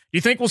Nugget. Do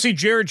you think we'll see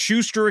Jared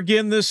Schuster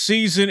again this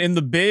season in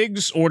the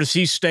bigs, or does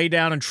he stay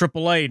down in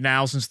AAA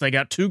now since they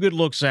got 2 good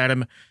looks at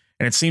him,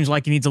 and it seems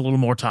like he needs a little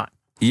more time?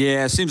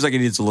 Yeah, it seems like he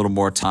needs a little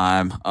more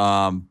time.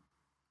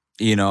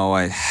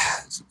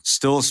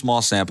 Still a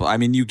small sample. I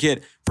mean, you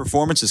get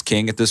performance is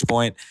king at this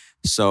point.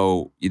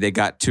 So they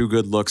got 2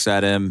 good looks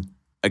at him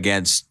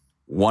against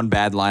 1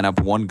 bad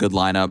lineup, 1 good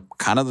lineup,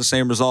 kind of the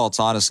same results,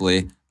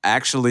 honestly.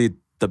 Actually,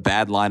 the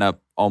bad lineup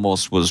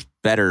almost was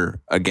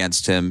better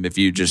against him if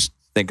you just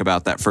think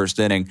about that first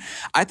inning.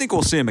 I think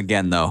we'll see him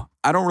again, though.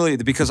 I don't really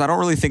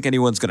think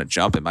anyone's going to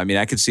jump him. I mean,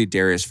 I could see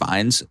Darius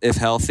Vines, if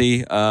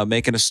healthy,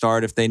 making a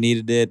start if they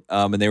needed it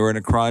and they were in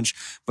a crunch.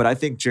 But I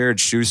think Jared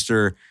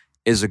Schuster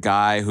is a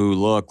guy who,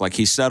 look, like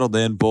he settled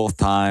in both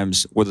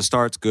times. Were the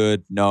starts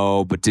good?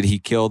 No. But did he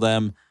kill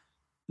them?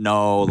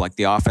 No. Like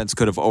the offense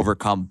could have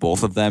overcome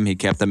both of them. He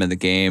kept them in the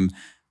game,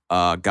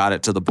 got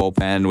it to the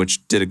bullpen,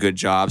 which did a good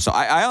job. So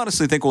I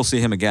honestly think we'll see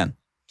him again.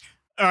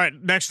 All right,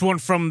 next one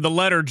from the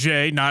letter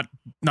J, not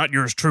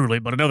yours truly,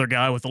 but another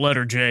guy with the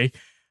letter J.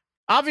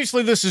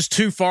 Obviously, this is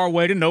too far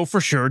away to know for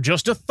sure.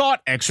 Just a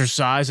thought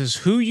exercise is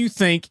who you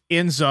think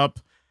ends up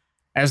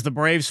as the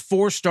Braves'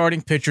 4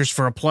 starting pitchers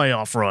for a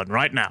playoff run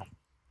right now.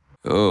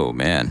 Oh,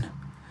 man.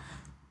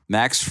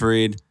 Max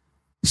Fried,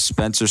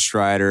 Spencer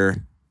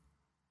Strider,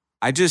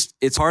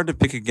 it's hard to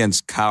pick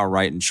against Kyle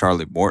Wright and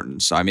Charlie Morton.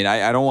 So, I mean,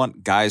 I don't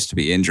want guys to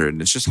be injured,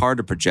 and it's just hard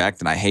to project,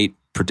 and I hate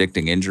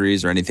predicting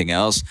injuries or anything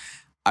else.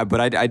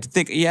 But I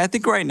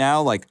think right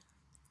now, like,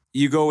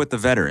 you go with the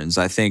veterans.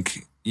 I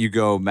think you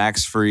go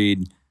Max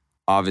Fried,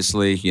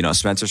 obviously,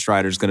 Spencer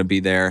Strider's going to be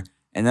there.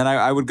 And then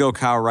I would go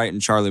Kyle Wright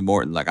and Charlie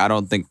Morton. Like, I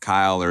don't think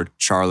Kyle or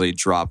Charlie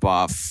drop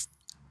off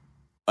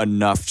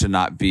enough to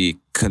not be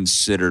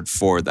considered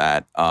for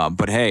that.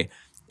 But hey,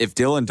 if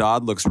Dylan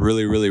Dodd looks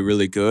really, really,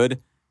 really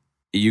good,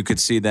 you could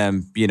see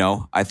them,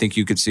 I think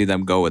you could see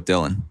them go with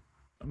Dylan.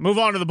 Move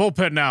on to the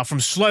bullpen now from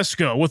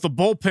Slesko. With the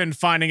bullpen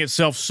finding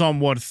itself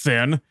somewhat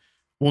thin,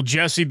 will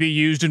Jesse be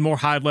used in more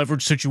high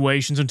leverage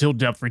situations until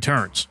depth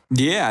returns?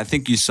 Yeah, I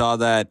think you saw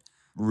that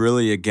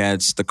really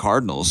against the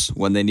Cardinals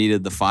when they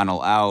needed the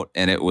final out,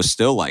 and it was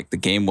still like the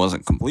game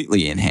wasn't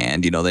completely in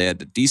hand. They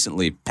had a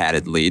decently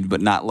padded lead,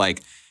 but not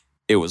like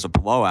it was a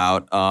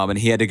blowout, and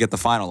he had to get the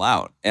final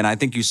out. And I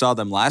think you saw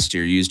them last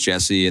year use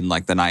Jesse in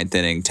like the 9th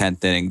inning,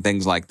 10th inning,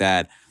 things like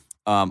that.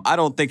 I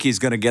don't think he's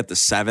going to get the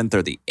 7th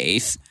or the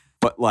 8th,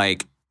 but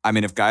like, I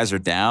mean, if guys are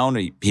down,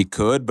 he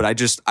could, but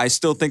I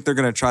still think they're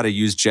going to try to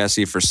use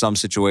Jesse for some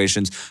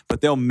situations, but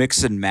they'll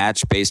mix and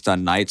match based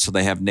on night. So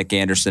they have Nick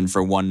Anderson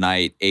for one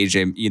night,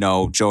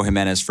 AJ, Joe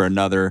Jimenez for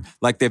another,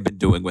 like they've been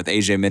doing with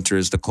AJ Minter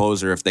as the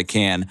closer if they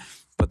can.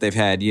 But they've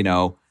had,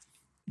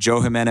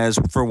 Joe Jimenez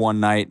for one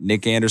night,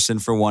 Nick Anderson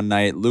for one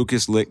night,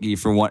 Lucas Litke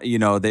for one.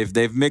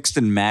 They've mixed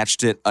and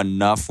matched it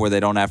enough where they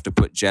don't have to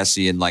put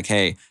Jesse in like,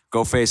 hey,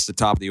 go face the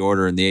top of the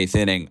order in the 8th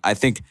inning. I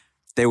think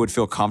they would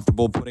feel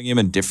comfortable putting him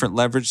in different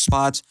leverage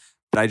spots,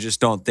 but I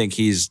just don't think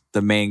he's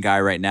the main guy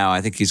right now.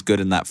 I think he's good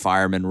in that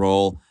fireman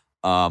role.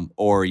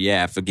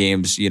 If a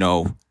game's,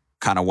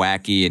 kind of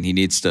wacky and he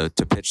needs to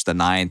pitch the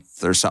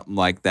 9th or something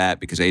like that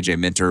because AJ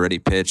Minter already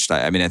pitched.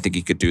 I think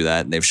he could do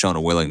that, and they've shown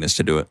a willingness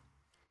to do it.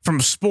 From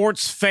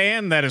Sports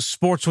Fan, that is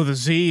sports with a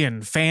Z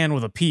and fan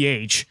with a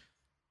PH,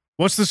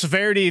 what's the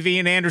severity of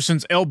Ian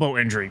Anderson's elbow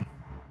injury?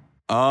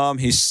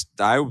 Last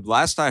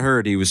I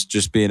heard, he was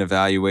just being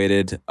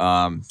evaluated.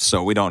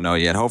 So we don't know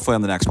yet. Hopefully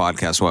on the next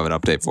podcast, we'll have an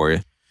update for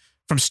you.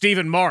 From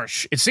Stephen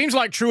Marsh, it seems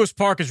like Truist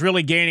Park is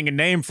really gaining a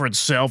name for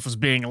itself as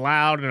being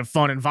loud and a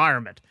fun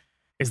environment.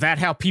 Is that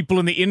how people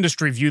in the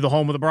industry view the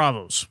home of the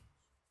Bravos?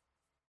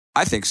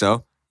 I think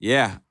so.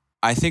 Yeah.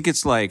 I think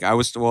it's like, I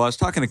was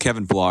talking to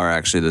Kevin Pillar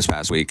actually this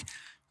past week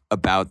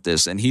about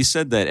this, and he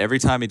said that every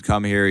time he'd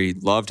come here, he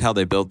loved how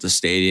they built the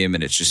stadium,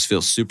 and it just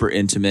feels super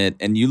intimate.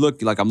 And you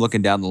look like, I'm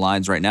looking down the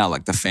lines right now,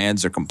 like the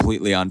fans are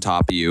completely on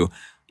top of you,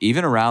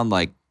 even around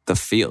like the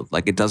field.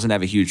 Like it doesn't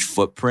have a huge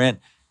footprint,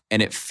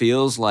 and it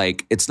feels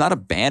like it's not a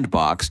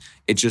bandbox.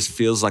 It just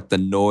feels like the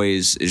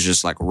noise is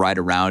just like right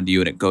around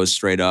you, and it goes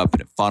straight up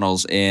and it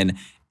funnels in.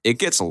 It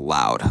gets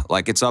loud.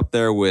 Like it's up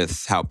there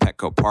with how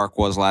Petco Park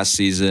was last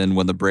season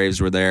when the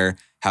Braves were there,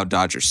 how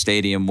Dodger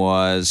Stadium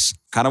was,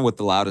 kind of with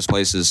the loudest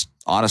places,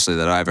 honestly,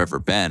 that I've ever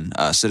been.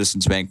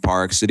 Citizens Bank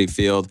Park, Citi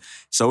Field.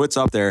 So it's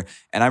up there.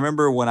 And I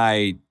remember when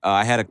I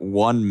had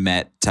one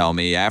Met tell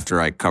me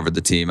after I covered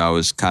the team, I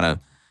was kind of,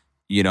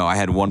 I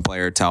had one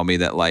player tell me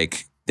that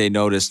like they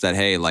noticed that,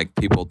 hey, like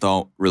people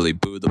don't really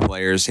boo the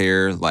players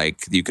here.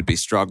 Like you could be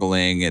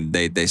struggling and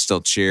they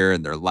still cheer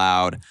and they're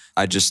loud.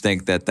 I just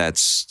think that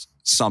that's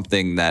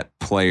something that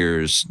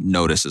players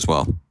notice as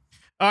well.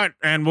 All right,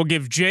 and we'll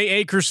give Jay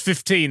Akers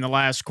 15 the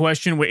last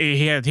question.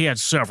 He had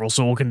several,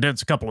 so we'll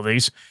condense a couple of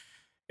these.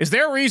 Is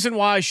there a reason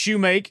why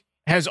Shoemake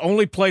has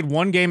only played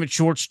one game at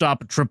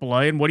shortstop at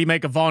AAA, and what do you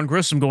make of Vaughn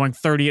Grissom going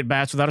 30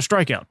 at-bats without a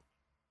strikeout?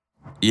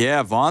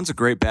 Yeah, Vaughn's a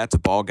great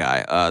bat-to-ball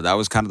guy. That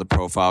was kind of the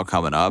profile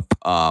coming up.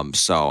 I'm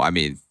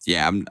surprised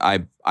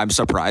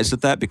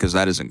at that because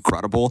that is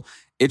incredible.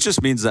 It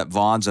just means that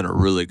Vaughn's in a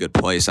really good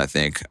place, I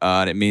think.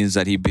 And it means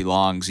that he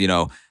belongs,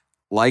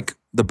 like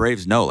the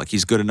Braves know, like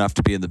he's good enough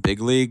to be in the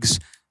big leagues,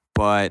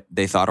 but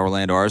they thought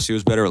Orlando Arce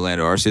was better.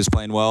 Orlando Arce is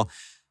playing well.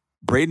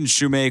 Braden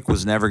Shoemake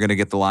was never going to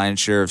get the lion's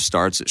share of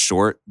starts at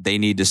short. They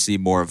need to see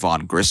more of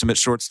Vaughn Grissom at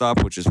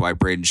shortstop, which is why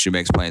Braden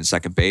Shoemake's playing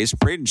second base.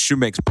 Braden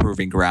Shoemake's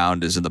proving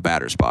ground is in the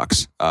batter's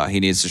box. He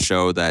needs to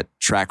show that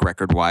track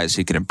record-wise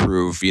he can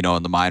improve,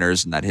 in the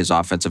minors and that his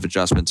offensive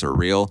adjustments are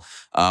real.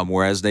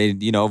 Whereas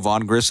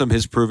Vaughn Grissom,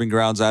 his proving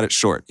ground's out at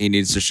short. He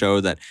needs to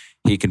show that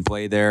he can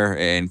play there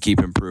and keep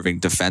improving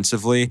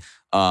defensively.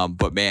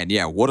 But man,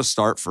 yeah, what a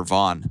start for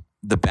Vaughn.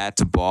 The bat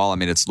to ball,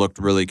 it's looked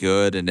really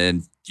good. And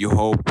then you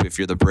hope, if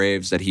you're the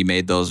Braves, that he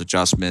made those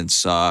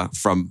adjustments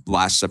from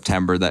last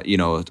September, that,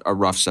 a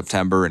rough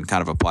September, and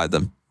kind of applied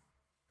them.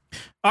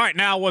 All right,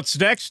 now what's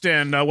next?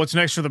 And what's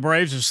next for the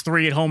Braves is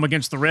 3 at home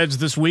against the Reds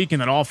this week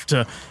and then off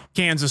to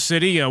Kansas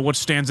City. What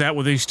stands out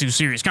with these two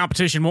series?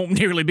 Competition won't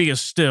nearly be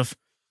as stiff.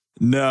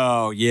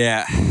 No,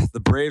 yeah. The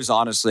Braves,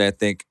 honestly, I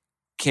think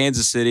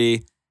Kansas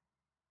City,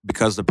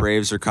 because the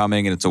Braves are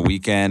coming and it's a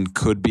weekend,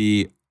 could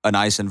be a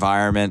nice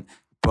environment.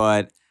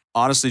 But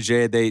honestly,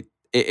 Jay,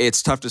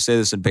 it's tough to say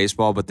this in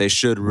baseball, but they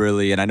should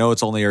really, and I know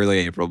it's only early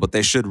April, but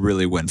they should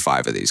really win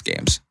 5 of these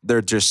games.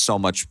 They're just so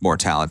much more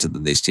talented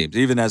than these teams,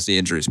 even as the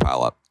injuries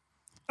pile up.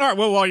 All right,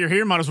 well, while you're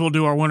here, might as well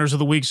do our Winners of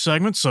the Week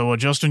segment. So,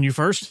 Justin, you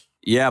first.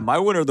 Yeah, my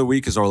winner of the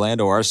week is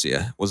Orlando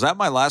Arcia. Was that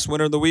my last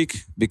winner of the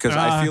week? Because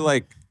I feel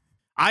like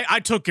I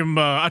took him.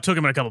 I took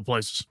him in a couple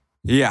places.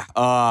 Yeah.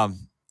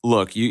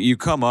 Look, you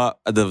come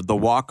up the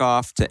walk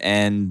off to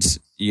end.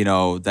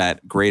 That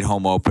great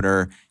home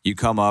opener. You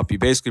come up. You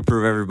basically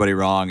prove everybody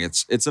wrong.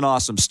 It's an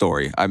awesome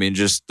story. I mean,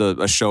 just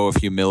a show of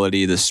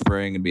humility this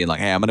spring and being like,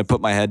 hey, I'm going to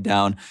put my head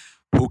down.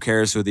 Who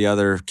cares who the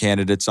other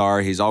candidates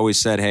are? He's always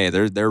said, hey,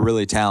 they're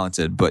really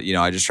talented, but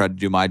I just tried to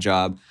do my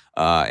job,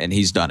 and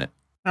he's done it.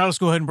 All right, let's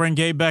go ahead and bring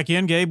Gabe back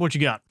in. Gabe, what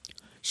you got?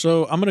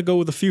 So I'm going to go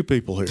with a few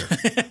people here.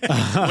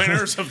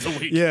 Winners of the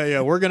week.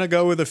 Yeah. We're going to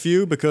go with a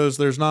few because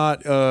there's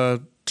not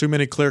too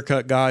many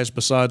clear-cut guys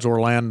besides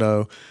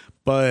Orlando.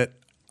 But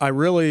I've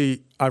really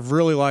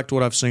liked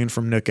what I've seen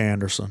from Nick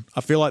Anderson.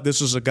 I feel like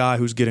this is a guy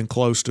who's getting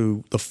close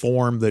to the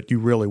form that you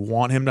really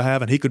want him to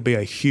have, and he could be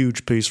a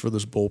huge piece for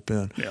this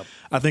bullpen. Yep.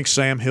 I think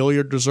Sam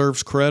Hilliard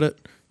deserves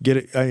credit.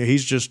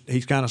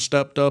 He's kind of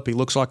stepped up. He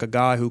looks like a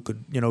guy who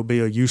could be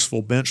a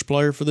useful bench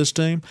player for this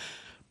team.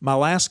 My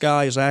last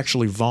guy is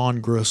actually Vaughn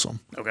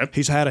Grissom. Okay.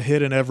 He's had a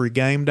hit in every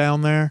game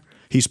down there.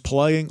 He's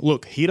playing.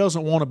 Look, he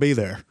doesn't want to be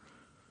there.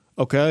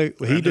 Okay,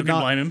 he did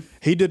not. Blame him.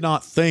 He did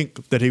not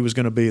think that he was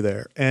going to be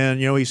there, and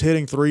he's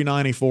hitting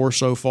 .394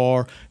 so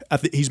far.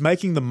 He's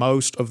making the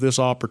most of this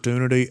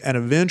opportunity, and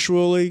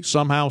eventually,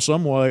 somehow,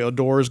 some way, a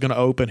door is going to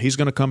open. He's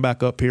going to come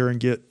back up here and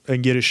get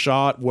his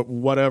shot,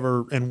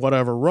 whatever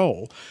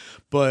role.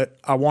 But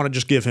I want to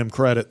just give him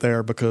credit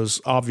there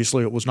because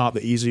obviously it was not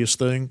the easiest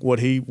thing what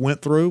he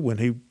went through when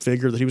he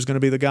figured that he was going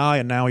to be the guy,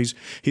 and now he's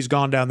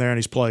gone down there and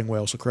he's playing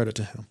well. So credit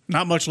to him.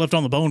 Not much left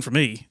on the bone for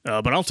me,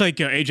 but I'll take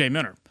A.J.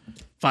 Minter.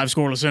 5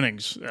 scoreless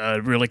innings,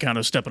 really kind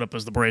of stepping up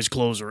as the Braves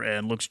closer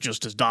and looks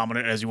just as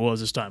dominant as he was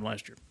this time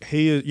last year.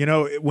 He,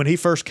 when he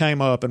first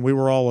came up and we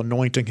were all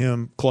anointing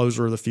him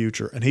closer of the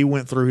future, and he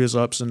went through his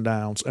ups and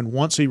downs, and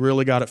once he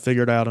really got it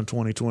figured out in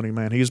 2020,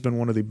 man, he's been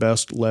one of the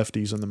best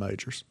lefties in the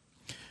majors.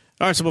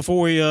 All right, so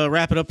before we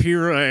wrap it up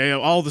here,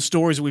 all the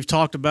stories that we've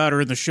talked about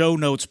are in the show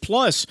notes.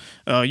 Plus,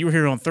 you were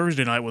here on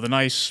Thursday night with a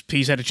nice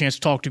piece. Had a chance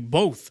to talk to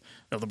both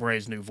of the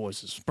Braves' new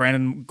voices,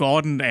 Brandon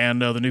Gaudin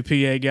and the new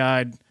PA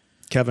guy,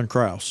 Kevin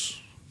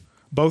Krause.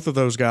 Both of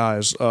those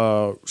guys,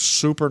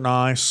 super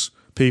nice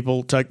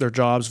people, take their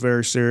jobs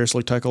very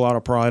seriously, take a lot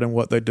of pride in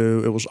what they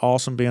do. It was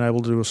awesome being able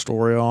to do a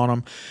story on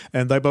them.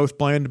 And they both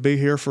plan to be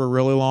here for a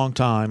really long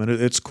time. And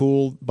it's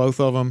cool.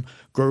 Both of them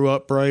grew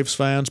up Braves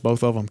fans.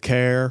 Both of them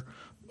care.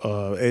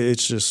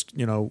 It's just,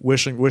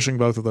 wishing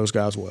both of those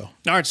guys well.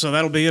 All right, so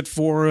that'll be it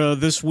for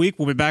this week.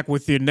 We'll be back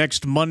with you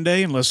next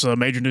Monday, unless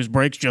major news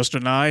breaks.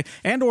 Justin and I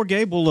and/or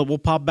Gabe will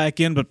pop back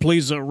in. But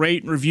please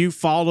rate and review,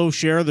 follow,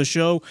 share the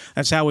show.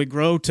 That's how we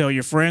grow. Tell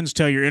your friends,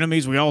 tell your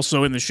enemies. We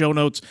also, in the show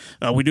notes,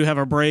 we do have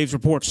our Braves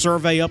Report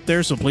survey up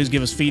there, so please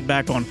give us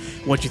feedback on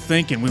what you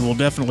think, and we will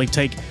definitely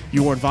take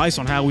your advice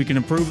on how we can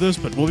improve this.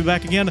 But we'll be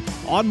back again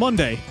on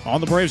Monday on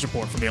the Braves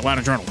Report from the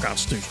Atlanta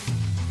Journal-Constitution.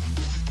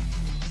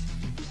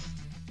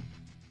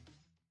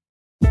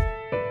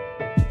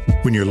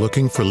 When you're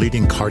looking for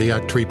leading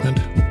cardiac treatment,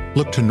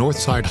 look to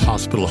Northside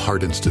Hospital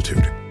Heart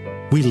Institute.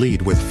 We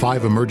lead with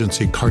 5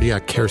 emergency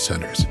cardiac care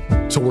centers,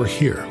 so we're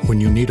here when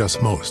you need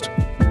us most.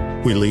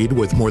 We lead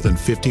with more than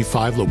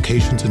 55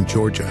 locations in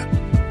Georgia.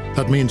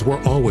 That means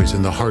we're always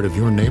in the heart of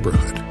your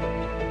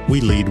neighborhood. We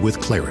lead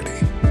with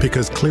clarity,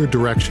 because clear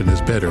direction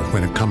is better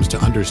when it comes to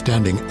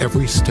understanding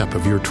every step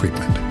of your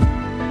treatment.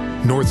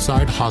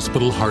 Northside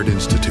Hospital Heart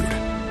Institute.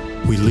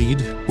 We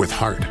lead with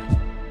heart.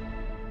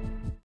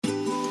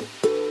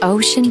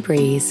 Ocean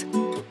breeze,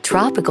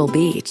 tropical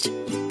beach,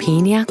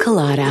 pina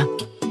colada.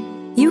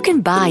 You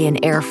can buy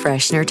an air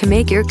freshener to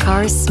make your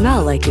car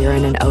smell like you're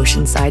in an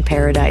oceanside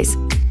paradise.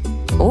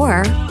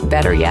 Or,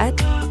 better yet,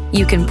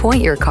 you can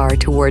point your car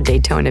toward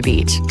Daytona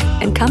Beach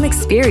and come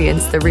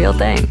experience the real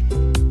thing.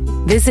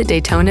 Visit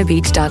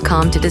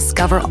DaytonaBeach.com to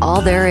discover all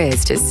there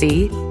is to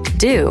see,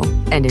 do,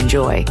 and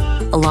enjoy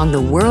along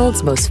the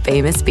world's most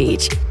famous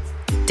beach,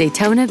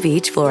 Daytona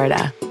Beach,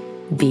 Florida.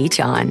 Beach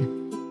on.